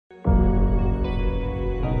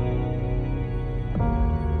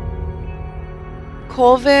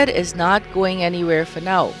COVID is not going anywhere for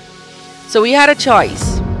now. So we had a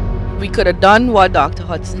choice. We could have done what Dr.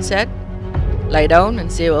 Hudson said, lie down and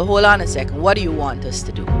say, well, hold on a second, what do you want us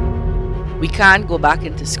to do? We can't go back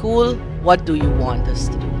into school. What do you want us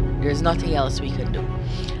to do? There's nothing else we can do.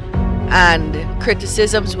 And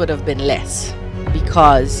criticisms would have been less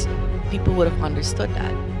because people would have understood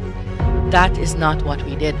that. That is not what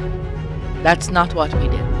we did. That's not what we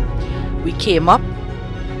did. We came up,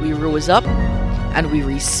 we rose up, and we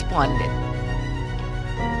responded.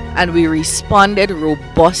 And we responded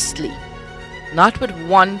robustly. Not with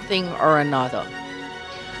one thing or another.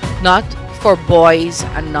 Not for boys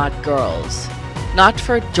and not girls. Not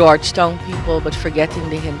for Georgetown people, but forgetting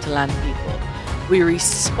the hinterland people. We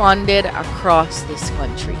responded across this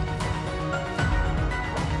country.